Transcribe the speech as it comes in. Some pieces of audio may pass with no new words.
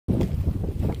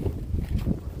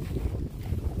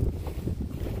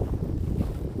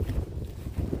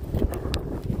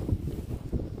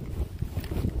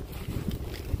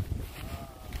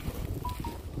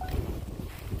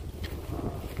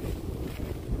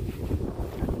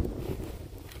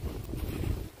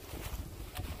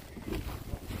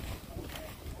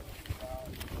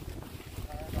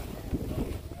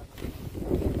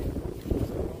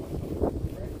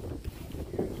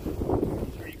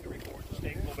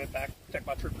bit back. Protect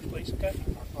my troopers, please. Okay.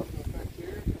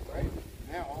 Right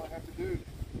now, all I have to do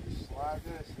is slide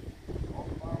this off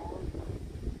my arm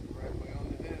directly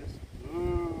onto this.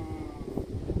 Ooh.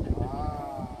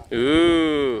 Ah.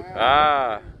 Ooh.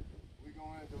 Ah. We go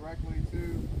in directly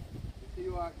to the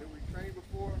T-lock that we trained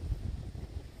before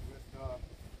with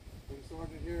the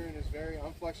sergeant here in his very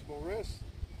unflexible wrist.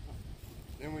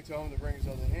 Then we tell him to bring his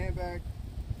other hand back,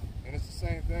 and it's the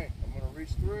same thing. I'm going to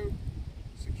reach through,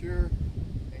 secure,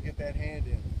 and get that hand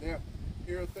in. Now,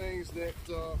 here are things that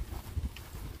I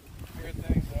am.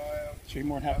 So you're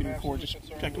more than happy to record, just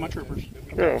protecting my troopers.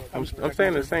 Yeah, I'm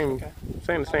saying the same.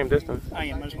 Saying the same distance. I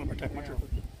am. I just want to protect my troopers.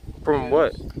 From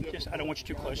what? Just I don't want you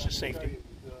too close. Just safety.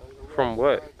 From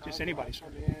what? Just anybody, sir.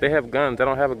 They have guns. I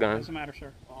don't have a gun. Doesn't matter,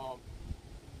 sir.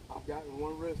 I've gotten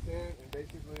one wrist in, and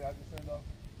basically I just end up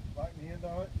biting the end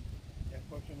on it and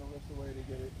pushing the wrist away to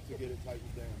get it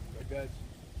tightened down. Like that's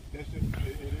just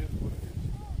it is what it is,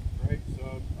 right?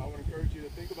 So I would encourage you to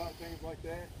think about things like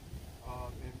that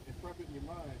and prep it in your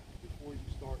mind before you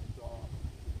start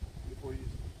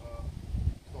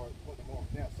putting them on.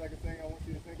 Now, second thing I want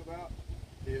you to think about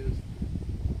is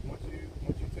once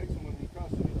you take someone into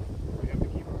custody, we have to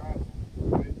keep our eyes on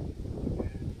them, right?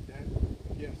 And that,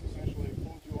 yes, essentially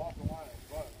pulls you off the line,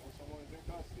 but when someone is in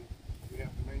custody, we have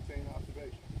to maintain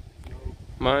observation. So,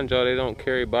 Mind y'all, they don't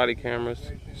carry body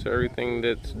cameras, so everything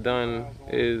that's done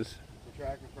is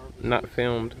not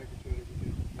filmed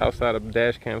outside of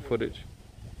dash cam footage.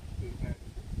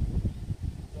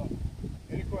 So,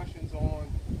 any questions on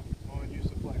use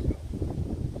of flex cuffs?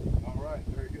 All right,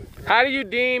 very good. How do you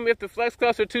deem if the flex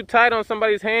cuffs are too tight on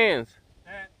somebody's hands?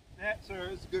 That, sir,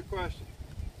 is a good question.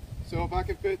 So if I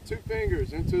can fit 2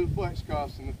 fingers into the flex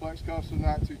cuffs and the flex cuffs are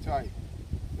not too tight,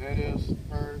 that is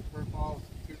per policy,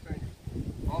 2 fingers.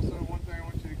 Also, one thing I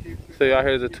want you to keep. So y'all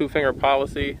here's a 2-finger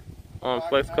policy on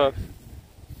flex cuffs.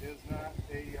 Is not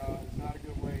a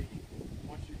good way.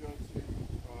 Once you go to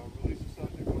release the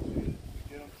subject, once you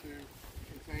get them to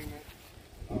containment,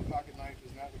 pocket knife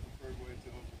is not the preferred way to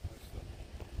look at that stuff.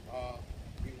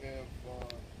 We have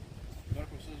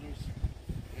medical scissors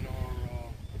in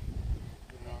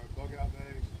our bug out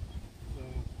bags. So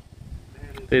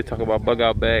that is, They talk about bug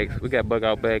out bags. We got bug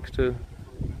out bags too.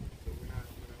 so we're not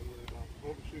worried about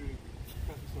overshooting,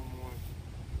 cutting someone,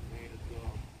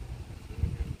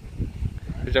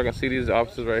 and As y'all can see, these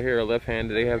officers right here are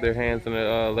left-handed. They have their hands in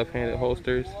the left-handed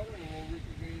holsters.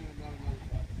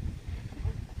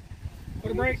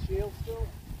 Put a break. Shield still?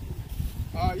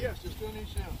 Yes, you still need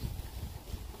shields.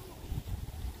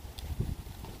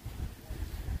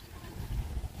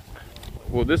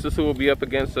 Well, this is who will be up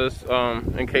against us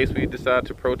in case we decide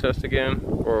to protest again,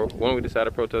 or when we decide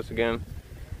to protest again.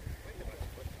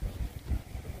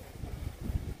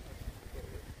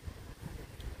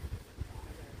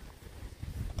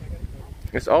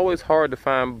 It's always hard to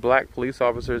find black police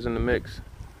officers in the mix.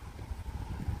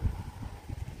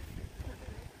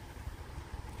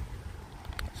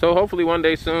 So hopefully one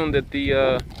day soon that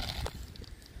the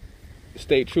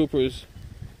state troopers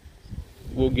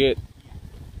will get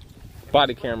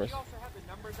body cameras. You also have the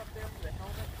numbers up there for the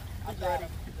helmet.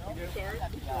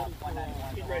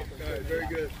 He's ready. He's ready. Very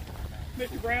good.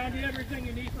 Mr. Brown, do you have everything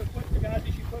you need for the guys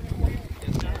that you put in for you?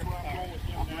 Yes, sir.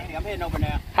 I'm heading over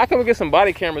now. How can we get some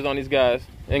body cameras on these guys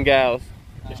and gals?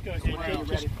 Just go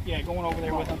ahead. Yeah, going over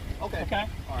there with them. Okay. Okay?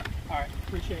 All right.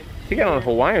 Appreciate it. He got on a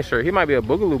Hawaiian shirt. He might be a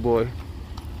Boogaloo boy.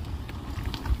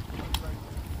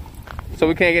 So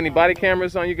we can't get any body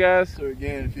cameras on you guys? So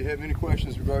again, if you have any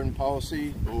questions regarding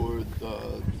policy or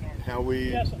how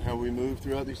we move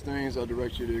throughout these things, I'll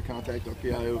direct you to contact our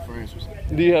PIO for answers.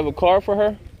 Do you have a card for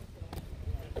her?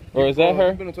 Or is that her?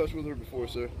 I've been in touch with her before,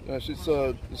 sir. She's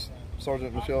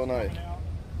Sergeant Michelle Knight.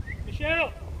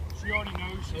 Michelle! She already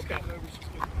knows. She's got over.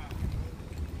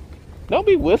 Don't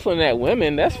be whistling at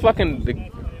women. That's fucking...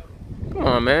 Come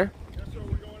on, man.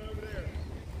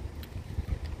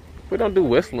 We don't do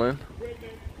whistling.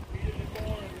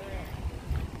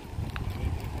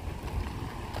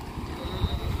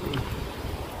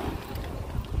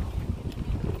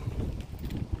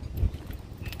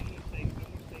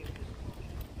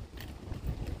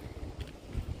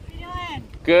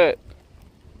 Good.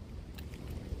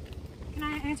 Can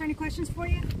I answer any questions for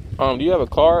you? Do you have a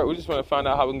card? We just want to find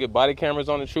out how we can get body cameras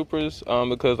on the troopers.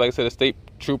 Because, like I said, a state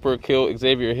trooper killed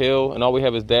Xavier Hill, and all we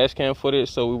have is dash cam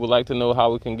footage. So we would like to know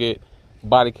how we can get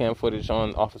body cam footage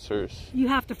on officers. You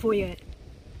have to FOIA it.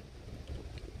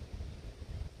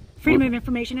 Freedom of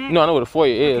Information Act? No, I know what a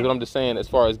FOIA is, but I'm just saying as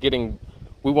far as getting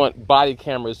we want body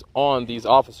cameras on these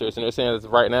officers, and they're saying that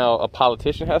right now a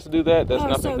politician has to do that. That's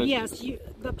nothing. So yes,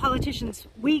 the politicians,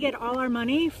 we get all our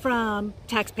money from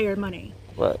taxpayer money.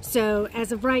 Right. So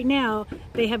as of right now,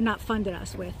 they have not funded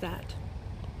us with that.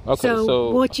 Okay.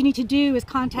 So what you need to do is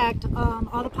contact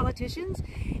all the politicians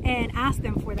and ask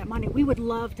them for that money. We would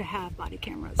love to have body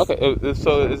cameras. Okay.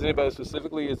 So is anybody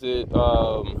specifically? Is it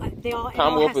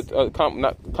Commonwealth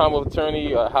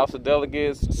Attorney, House of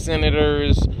Delegates,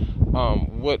 senators?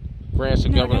 What branch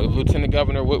of governor? Lieutenant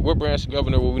governor? What branch of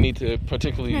governor will we need to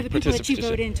particularly the people that you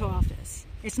participate? vote into office.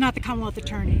 It's not the Commonwealth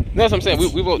Attorney. That's what I'm saying.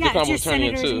 We vote the Commonwealth it's your Attorney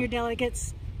senators too. and your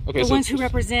delegates, Okay, the ones who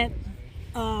represent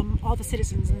all the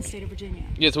citizens in the state of Virginia.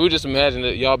 Yeah, so we just imagine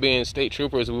that y'all being state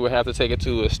troopers, we would have to take it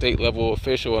to a state level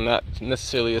official and not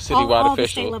necessarily a citywide all official.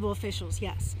 The state level officials,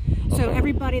 yes. So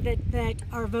everybody that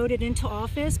are voted into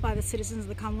office by the citizens of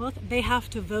the Commonwealth, they have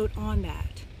to vote on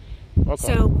that. Okay.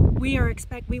 So we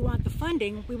want the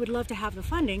funding. We would love to have the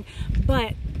funding,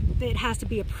 but it has to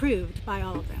be approved by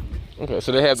all of them. Okay,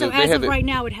 so they have. So as of right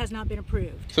now, it has not been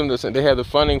approved. They have the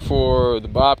funding for the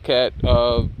Bobcat.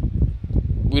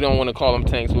 We don't want to call them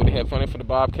tanks, but they have funding for the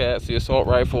Bobcats, the assault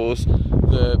rifles,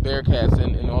 the Bearcats,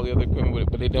 and all the other equipment with it,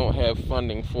 but they don't have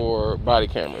funding for body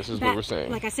cameras, is what we're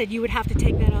saying. Like I said, you would have to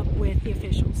take that up with the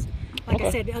officials. Like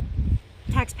I said,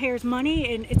 taxpayers'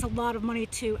 money, and it's a lot of money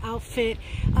to outfit.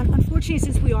 Unfortunately,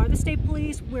 since we are the state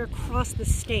police, we're across the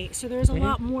state, so there's a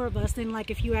lot more of us than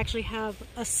like if you actually have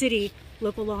a city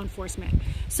local law enforcement.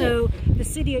 So the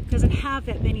city doesn't have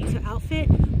that many to outfit.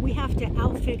 We have to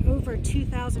outfit over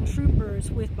 2,000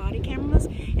 troopers with body cameras,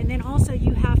 and then also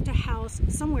you have to house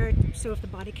somewhere, so if the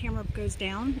body camera goes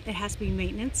down, it has to be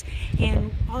maintenance,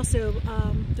 and also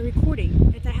the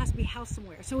recording, that has to be housed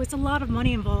somewhere. So it's a lot of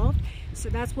money involved, so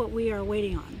that's what we are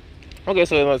waiting on. Okay,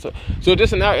 so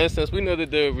just in our instance, we know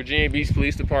that the Virginia Beach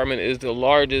Police Department is the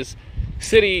largest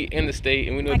city in the state,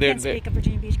 and we know I can't speak of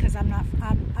Virginia Beach because I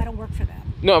don't work for them.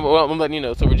 No, well, I'm letting you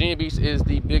know. So Virginia Beach is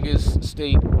the biggest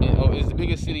city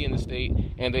in the state,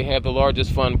 and they have the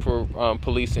largest fund for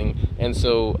policing. And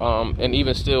so, and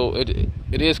even still,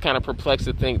 it is kind of perplexed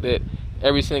to think that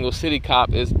every single city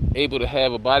cop is able to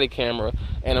have a body camera.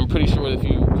 And I'm pretty sure that if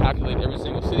you calculate every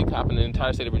single city cop in the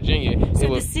entire state of Virginia, so it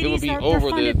would be they're over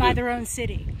funded by their own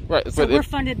city. Right, so we're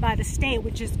funded by the state,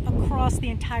 which is across the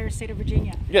entire state of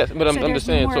Virginia. Yes, but I'm just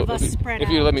saying, so if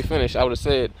you let me finish, I would have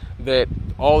said that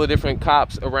all the different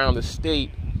cops around the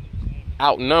state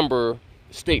outnumber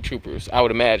state troopers, I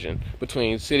would imagine,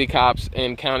 between city cops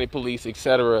and county police,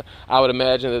 etc. I would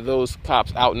imagine that those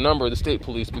cops outnumber the state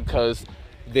police because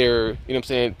they're, you know what I'm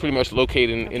saying, pretty much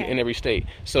located in every state.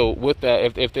 So with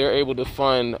that, if they're able to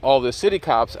fund all the city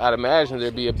cops, I'd imagine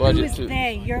there'd be a budget. Who is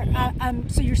they?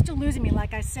 So you're still losing me.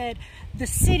 Like I said, the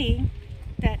city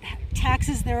that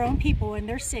taxes their own people in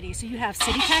their city. So you have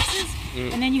city taxes,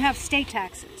 and then you have state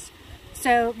taxes.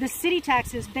 So the city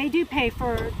taxes, they do pay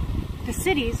for the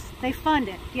cities. They fund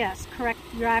it. Yes, correct.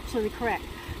 You're absolutely correct.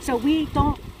 So we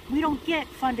don't get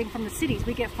funding from the cities.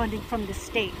 We get funding from the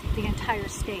state, the entire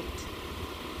state.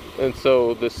 And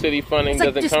so the city funding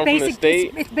doesn't come from the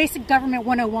state? It's basic government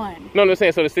 101. No, I'm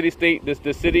saying, so the city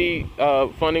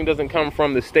funding doesn't come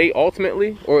from the state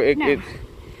ultimately? Or No.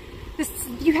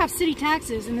 You have city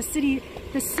taxes, and the citizens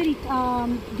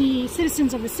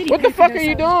of the city. What the fuck are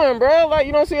you doing, bro? Like,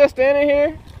 you don't see us standing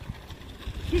here?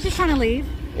 He's just trying to leave.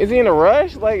 Is he in a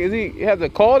rush? Like, he has a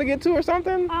call to get to or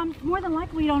something? More than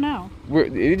likely, we don't know.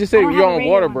 You just said you're on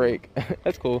water break.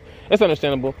 That's cool. That's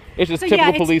understandable. It's just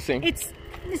typical policing. It's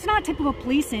not typical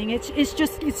policing. It's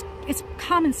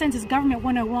common sense. It's government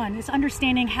 101. It's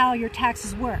understanding how your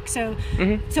taxes work. So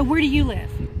so where do you live?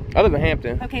 I live in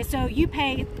Hampton. Okay, so you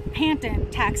pay Hampton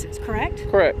taxes, correct?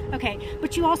 Correct. Okay,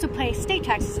 but you also pay state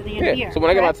taxes at the end of the year. So when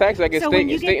I get my taxes, I get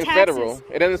state and federal.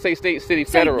 It doesn't say state, city,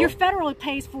 federal. So your federal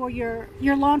pays for your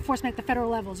law enforcement at the federal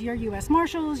levels, your U.S.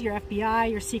 Marshals, your FBI,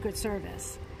 your Secret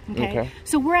Service. Okay.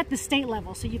 So we're at the state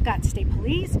level. So you've got state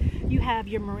police, you have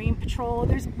your Marine Patrol.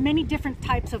 There's many different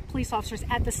types of police officers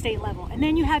at the state level. And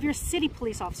then you have your city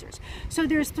police officers. So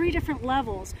there's 3 different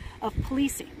levels of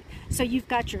policing. So you've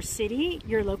got your city,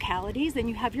 your localities, then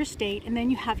you have your state, and then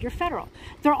you have your federal.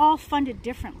 They're all funded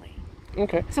differently.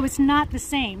 Okay. So it's not the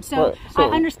same. So I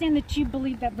understand that you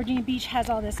believe that Virginia Beach has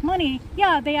all this money.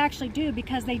 Yeah, they actually do,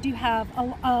 because they do have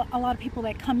a lot of people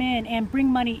that come in and bring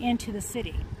money into the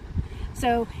city.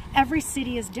 So every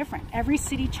city is different. Every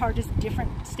city charges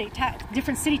different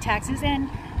city taxes, and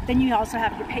then you also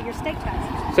have to pay your state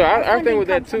taxes. So our thing with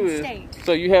that too is,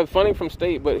 so you have funding from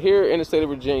state, but here in the state of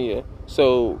Virginia,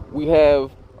 so we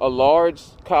have a large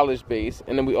college base,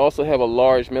 and then we also have a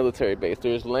large military base.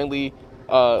 There's Langley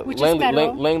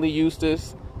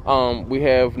Eustis, We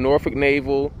have Norfolk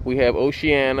Naval. We have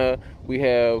Oceana. We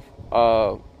have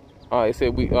I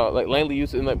said we like Langley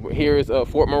used to, like, here is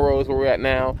Fort Monroe is where we're at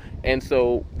now, and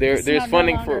so there's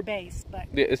funding no for a base, but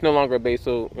it's no longer a base.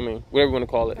 So I mean, whatever you want to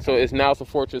call it. Okay. So it's now it's a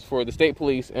fortress for the state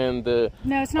police and the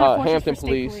no, it's not a fortress Hampton for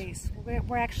police. State police.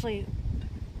 We're actually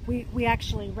we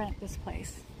actually rent this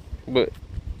place. But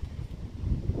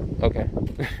okay,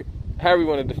 however you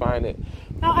want to define it.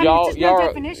 No, I mean, it's just no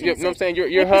definition. You know what I'm saying?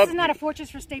 Your hub. This is not a fortress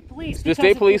for state police. The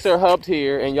state police are hubbed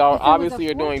here, and y'all obviously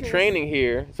are doing fortress. training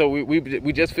here. So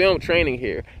we just filmed training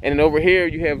here, and then over here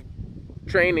you have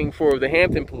training for the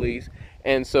Hampton police.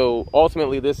 And so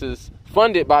ultimately this is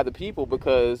funded by the people,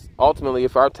 because ultimately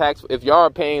if y'all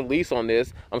are paying lease on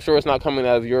this, I'm sure it's not coming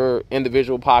out of your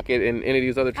individual pocket and any of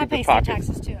these other troopers' pockets. I pay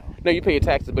taxes too. No, you pay your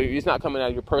taxes, but it's not coming out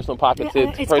of your personal pocket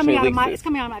Yeah, to personally lease it. It's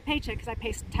coming out of my paycheck because I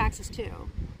pay taxes too.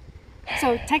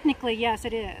 So technically, yes,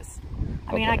 it is.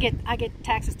 I mean, Okay. I get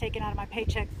taxes taken out of my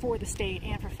paycheck for the state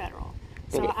and for federal.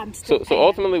 So Okay. I'm still. So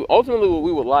ultimately what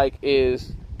we would like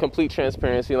is complete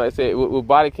transparency. Like I said, with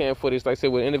body cam footage, like I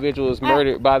said, when individuals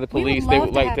murdered by the police, they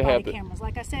would like to have body cameras.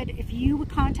 Like I said, if you would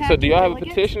contact. So do y'all have a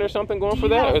delegates, petition or something going for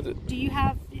that?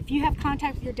 If you have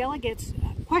contact with your delegates,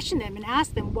 question them and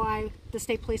ask them why the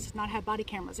state police does not have body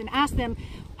cameras, and ask them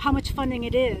how much funding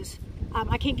it is.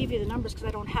 I can't give you the numbers because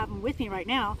I don't have them with me right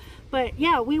now. But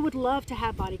yeah, we would love to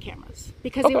have body cameras,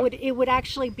 because it would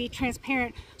actually be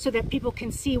transparent so that people can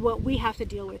see what we have to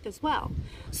deal with as well.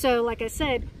 So like I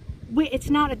said, it's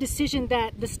not a decision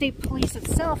that the state police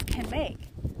itself can make.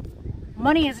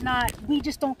 Money is not, we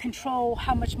just don't control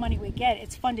how much money we get.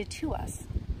 It's funded to us.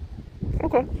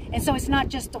 Okay. And so it's not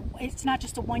just a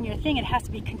 1-year thing. It has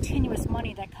to be continuous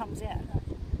money that comes in.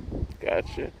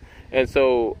 Gotcha. And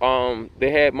so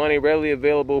they had money readily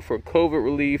available for COVID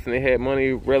relief, and they had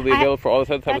money readily available for all this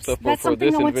other type of stuff that's for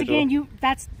this something that, individual. once again,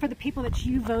 that's for the people that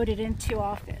you voted into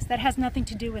office. That has nothing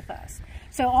to do with us.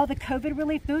 So all the COVID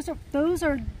relief, those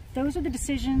are the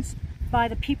decisions by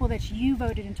the people that you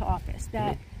voted into office,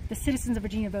 that the citizens of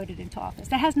Virginia voted into office.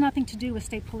 That has nothing to do with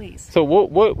state police. So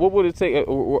what would it take?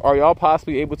 Are y'all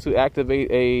possibly able to activate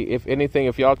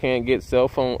if y'all can't get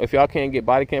if y'all can't get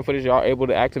body cam footage, y'all able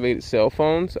to activate cell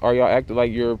phones? Are y'all active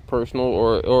like your personal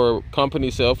or company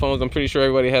cell phones? I'm pretty sure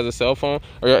everybody has a cell phone.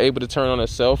 Are y'all able to turn on a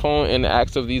cell phone in the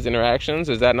acts of these interactions?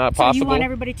 Is that not possible? So you want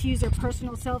everybody to use their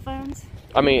personal cell phones?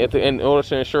 I mean, in order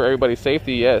to ensure everybody's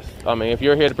safety, yes. I mean, if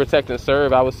you're here to protect and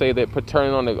serve, I would say that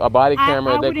turning on a body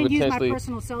camera that could potentially. I wouldn't use my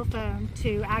personal cell phone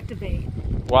to activate.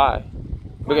 Why?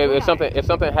 Because if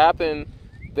something happened,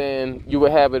 then you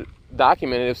would have it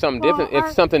documented. If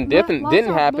something different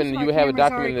didn't happen, you would have it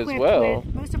documented as well.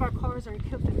 Most of our cars are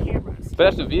equipped with cameras. But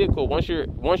that's the vehicle. Once you're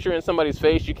in somebody's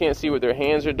face, you can't see what their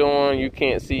hands are doing. You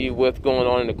can't see what's going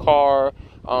on in the car,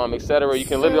 etc. You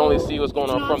can literally only see what's going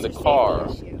on from the car.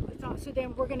 So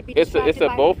then we're going to be it's a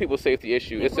both people's safety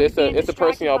issue. It's a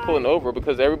person y'all pulling over,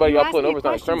 because everybody y'all pulling over is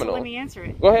not a criminal. So let me answer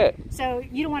it. Go ahead. So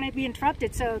you don't want to be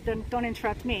interrupted, so then don't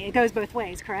interrupt me. It goes both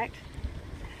ways, correct?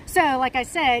 So like I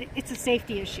said, it's a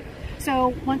safety issue.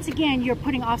 So once again, you're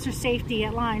putting officer safety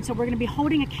at line. So we're going to be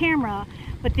holding a camera,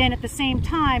 but then at the same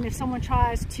time, if someone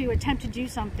tries to attempt to do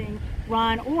something,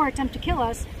 run, or attempt to kill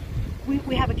us,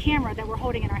 we have a camera that we're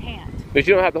holding in our hand. But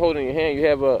you don't have to hold it in your hand. You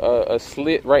have a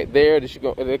slit right there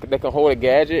that can hold a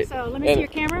gadget. So let me see your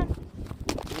camera.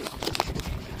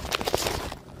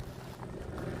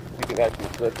 You can actually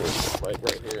flip it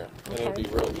right here, and it'll be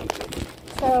real easy.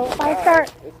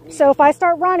 So if I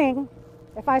start running,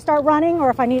 or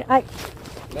if I need,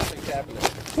 Nothing's happening.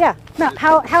 Yeah. No.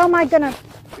 How am I gonna?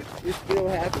 It's still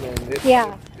happening.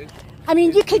 I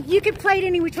mean, you could play it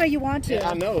any which way you want to.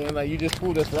 Yeah, I know, and like you just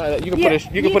pulled us right. You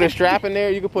can put a strap in there.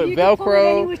 You can put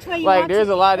Velcro. Like there's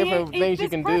a lot of different things you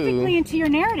can do. Perfectly into your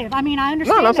narrative. I mean, I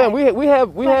understand. No, I'm saying we have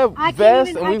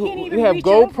vests and we have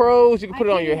GoPros. You can put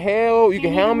it on your head. You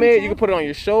can helmet. You can put it on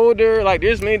your shoulder. Like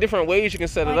there's many different ways you can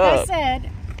set it up. Like I said,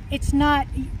 it's not.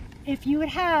 If you would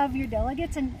have your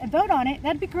delegates and vote on it,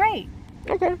 that'd be great.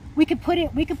 Okay. We could put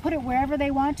it wherever they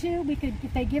want to. We could,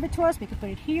 if they give it to us, we could put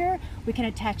it here. We can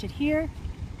attach it here.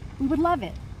 We would love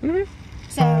it. Mm-hmm.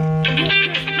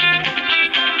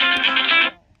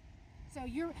 So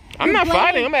you're I'm not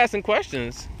fighting. I'm asking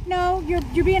questions. No,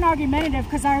 you're being argumentative,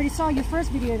 because I already saw your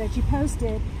first video that you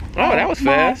posted. Oh, that was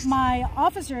fast. My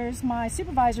officers, my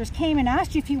supervisors came and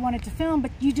asked you if you wanted to film,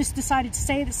 but you just decided to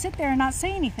sit there and not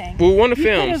say anything. We want to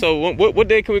film. So what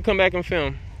day can we come back and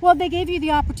film? Well, they gave you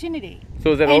the opportunity.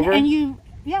 So is that over? And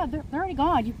they're already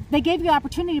gone. They gave you the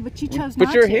opportunity, but you chose not to.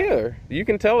 But you're here. You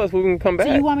can tell us when we can come back.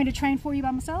 So you want me to train for you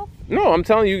by myself? No, I'm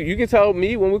telling you, you can tell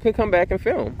me when we can come back and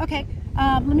film. Okay.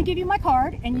 Let me give you my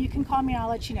card, and you can call me and I'll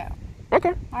let you know.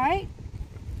 Okay. All right.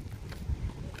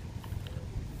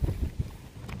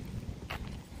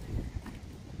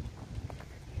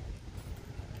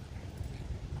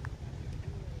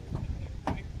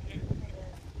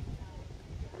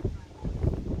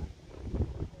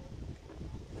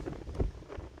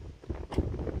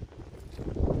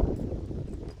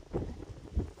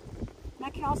 I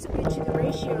can also get you the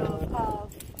ratio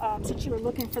of since you were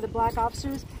looking for the black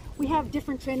officers, we have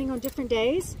different training on different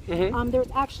days. There's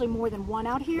actually more than one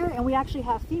out here, and we actually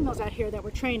have females out here that we're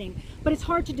training. But it's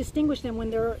hard to distinguish them when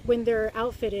they're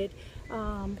outfitted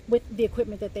with the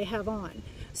equipment that they have on.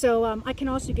 So I can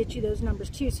also get you those numbers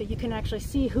too, so you can actually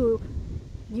see who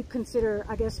you consider,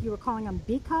 I guess you were calling them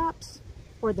B cops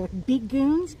or the big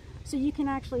goons. So you can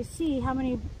actually see how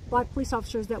many black police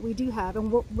officers that we do have,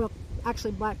 and we'll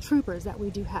actually black troopers that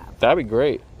we do have. That'd be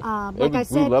great. Like I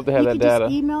said, we'd love to have you that can data.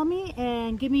 just email me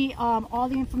and give me all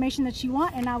the information that you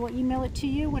want, and I will email it to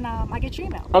you when I get your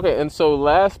email. Okay, and so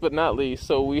last but not least,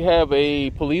 so we have a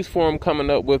police forum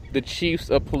coming up with the chiefs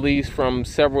of police from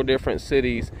several different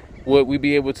cities. Would we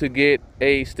be able to get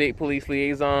a state police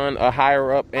liaison, a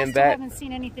higher up, and I still that? haven't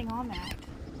seen anything on that.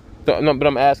 No, but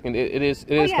I'm asking. It is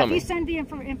Yeah, coming. if you send the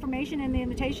information in the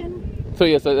invitation. So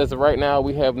yes, as of right now,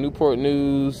 we have Newport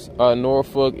News,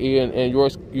 Norfolk, and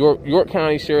York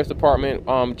County Sheriff's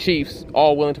Department chiefs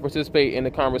all willing to participate in the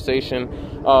conversation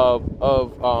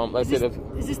like I said,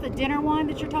 Is this the dinner one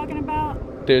that you're talking about?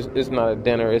 it's not a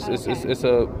dinner. It's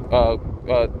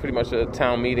a pretty much a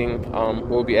town meeting.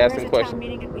 We'll be asking Where's the questions. town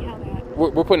meeting going to be held at?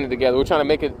 We're putting it together. We're trying to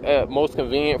make it most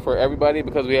convenient for everybody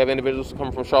because we have individuals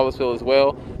coming from Charlottesville as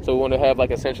well. So we want to have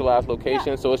like a centralized location.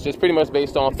 Yeah. So it's just pretty much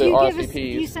based off the RCPs. If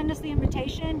you send us the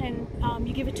invitation and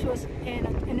you give it to us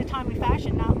in a timely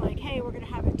fashion, not like, hey, we're going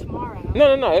to have it tomorrow.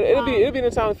 No. It'll be in a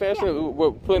timely fashion. Yeah.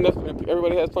 We're putting enough.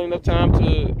 Everybody has plenty enough time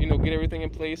to get everything in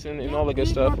place and all the good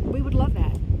stuff. We would love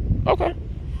that. Okay.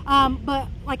 But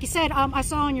like you said, I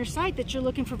saw on your site that you're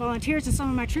looking for volunteers, and some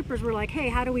of my troopers were like, hey,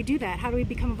 how do we do that? How do we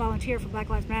become a volunteer for Black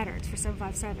Lives Matter? It's for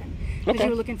 757. Because Okay. you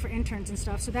were looking for interns and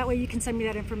stuff. So that way you can send me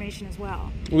that information as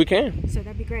well. We can. So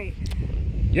that'd be great.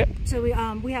 Yep. So we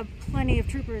have plenty of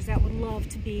troopers that would love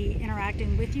to be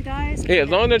interacting with you guys. Yeah, as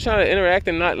long as they're trying to interact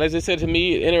and not, as they said to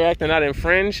me, interact and not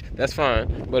infringe, that's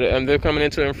fine. But they're coming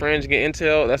in to infringe, get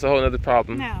intel, that's a whole other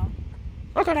problem. No.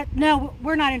 Okay. No,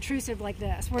 we're not intrusive like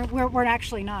this. We're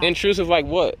actually not. Intrusive like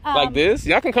what? Like this?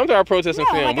 Y'all can come to our protest and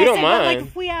film. Like We I don't said, but, mind. like,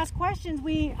 if we ask questions,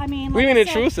 we mean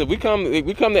intrusive. We come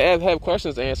to have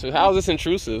questions answered. How is this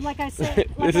intrusive? Like I said,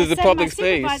 This is a public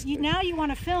space. Now you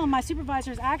want to film. My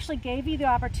supervisors actually gave you the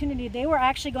opportunity. They were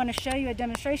actually going to show you a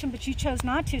demonstration, but you chose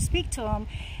not to speak to them.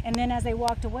 And then as they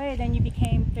walked away, then you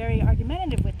became very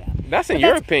argumentative with them. That's in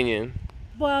your opinion.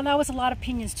 Well, that was a lot of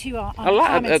opinions too on A lot,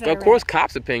 comments of course,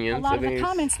 cops' opinions. A lot of the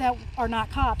comments that are not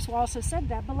cops also said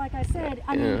that. But like I said,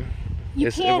 I mean,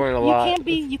 It weren't a lot.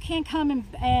 you can't come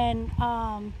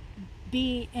and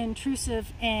be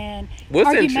intrusive and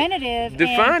argumentative.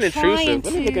 Define and intrusive.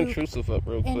 Let me look to- intrusive up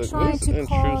real quick. And trying What's to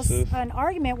cause intrusive? an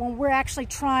argument when we're actually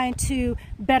trying to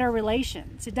better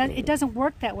relations. It doesn't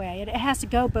work that way. It has to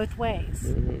go both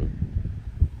ways.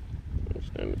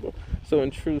 Understandable. So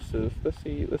intrusive. Let's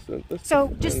see.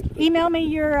 So just email me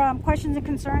your questions and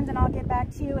concerns, and I'll get back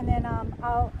to you. And then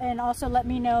and also let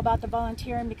me know about the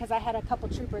volunteering, because I had a couple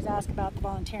troopers ask about the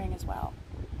volunteering as well,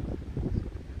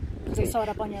 because they saw it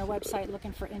up on your website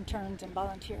looking for interns and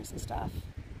volunteers and stuff.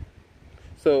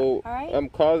 So All right. I'm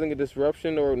causing a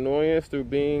disruption or annoyance through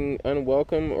being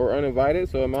unwelcome or uninvited.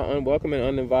 So am I unwelcome and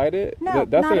uninvited? No,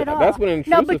 that's not at all. That's what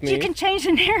intrusive No, but means. you can change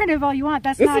the narrative all you want.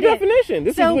 That's This not is the it. definition.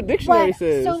 This is what dictionary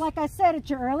says. So like I said, at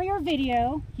your earlier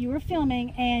video, you were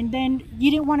filming, and then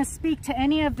you didn't want to speak to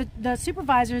any of the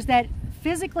supervisors that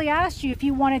physically asked you if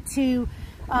you wanted to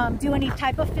do any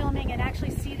type of filming and actually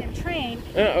see them train.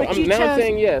 I'm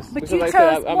saying yes. But because you like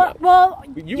chose, I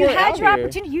said, you weren't had out your here.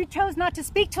 opportunity. You chose not to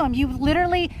speak to them. You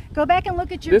literally go back and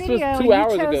look at your This video. was and 2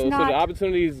 hours you chose ago, not, so the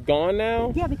opportunity is gone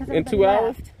now. Yeah, because in 2 everybody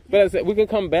hours. left. But I said, we can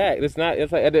come back. It's not.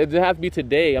 It's like it has to be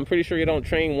today. I'm pretty sure you don't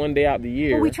train one day out the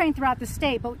year. Well, we train throughout the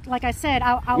state, but like I said,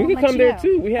 I we will can let come you there know.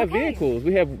 too. We have Okay. vehicles.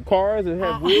 We have cars that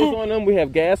have wheels on them. We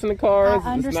have gas in the cars. I It's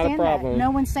understand not a problem. that.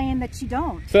 No one's saying that you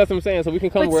don't. So that's what I'm saying. So we can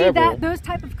come But wherever. see, those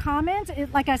type of comments,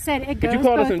 like I said, it goes But you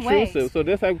called us both intrusive. ways. So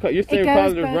this type of, you're saying goes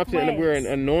positive both disruption and we're an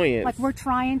ways. annoyance. Like we're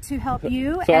trying to help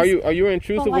you. So are you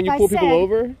intrusive but when you like pull I people said-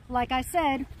 over? Like I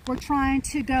said, we're trying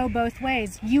to go both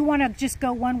ways. You want to just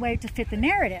go one way to fit the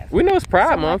narrative. We know it's Pride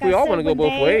So Month. like we I all said, want to go when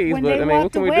both they- ways. When But they I mean, what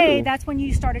walked can we away, do? that's when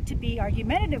you started to be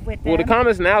argumentative with them. Well, the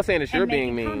comments now saying that you're and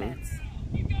being making mean. comments.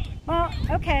 Well,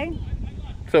 okay.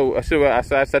 So should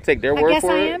I take their word I guess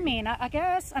for I it? am mean. I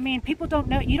guess. I mean, people don't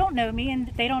know. You don't know me,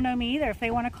 and they don't know me either. If they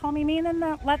want to call me mean, then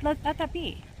let that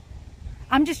be.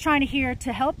 I'm just trying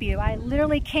to help you. I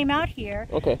literally came out here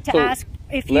to ask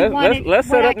if you wanted let's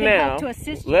set what I up could now. help to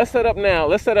assist you. Let's set up now.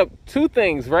 Let's set up two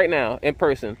things right now in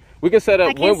person. We can set up.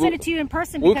 I can't send it to you in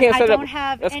person we because can't I set don't up,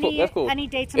 have that's any that's cool. any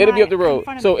dates. It'll be up the in road.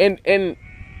 front of So me. and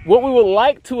what we would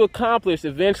like to accomplish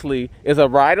eventually is a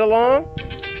ride along.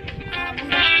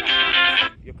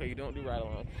 Okay, you don't do ride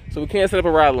along, so we can't set up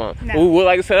a ride along. No. What we would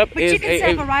like to set up But is you can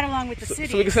set up a ride along with the city.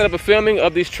 So we can set up a filming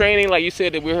of this training, like you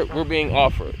said that we're being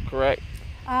offered, correct?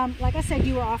 Like I said,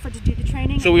 you were offered to do the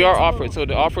training. So we are offered. So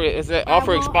the offer is that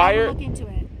offer expired? I will look into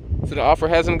it. So the offer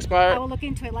hasn't I expired? will look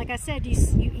into it. Like I said,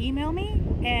 you email me,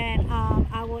 and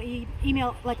I will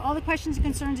email like all the questions and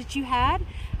concerns that you had.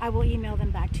 I will email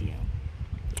them back to you.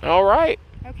 All right.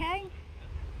 Okay.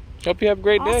 Hope you have a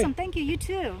great day. Awesome. Thank you. You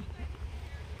too.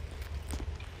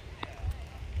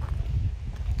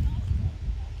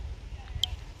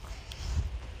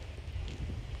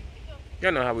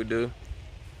 Y'all know how we do.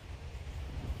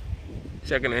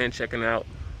 Checking in, checking out.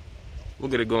 We'll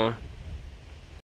get it going.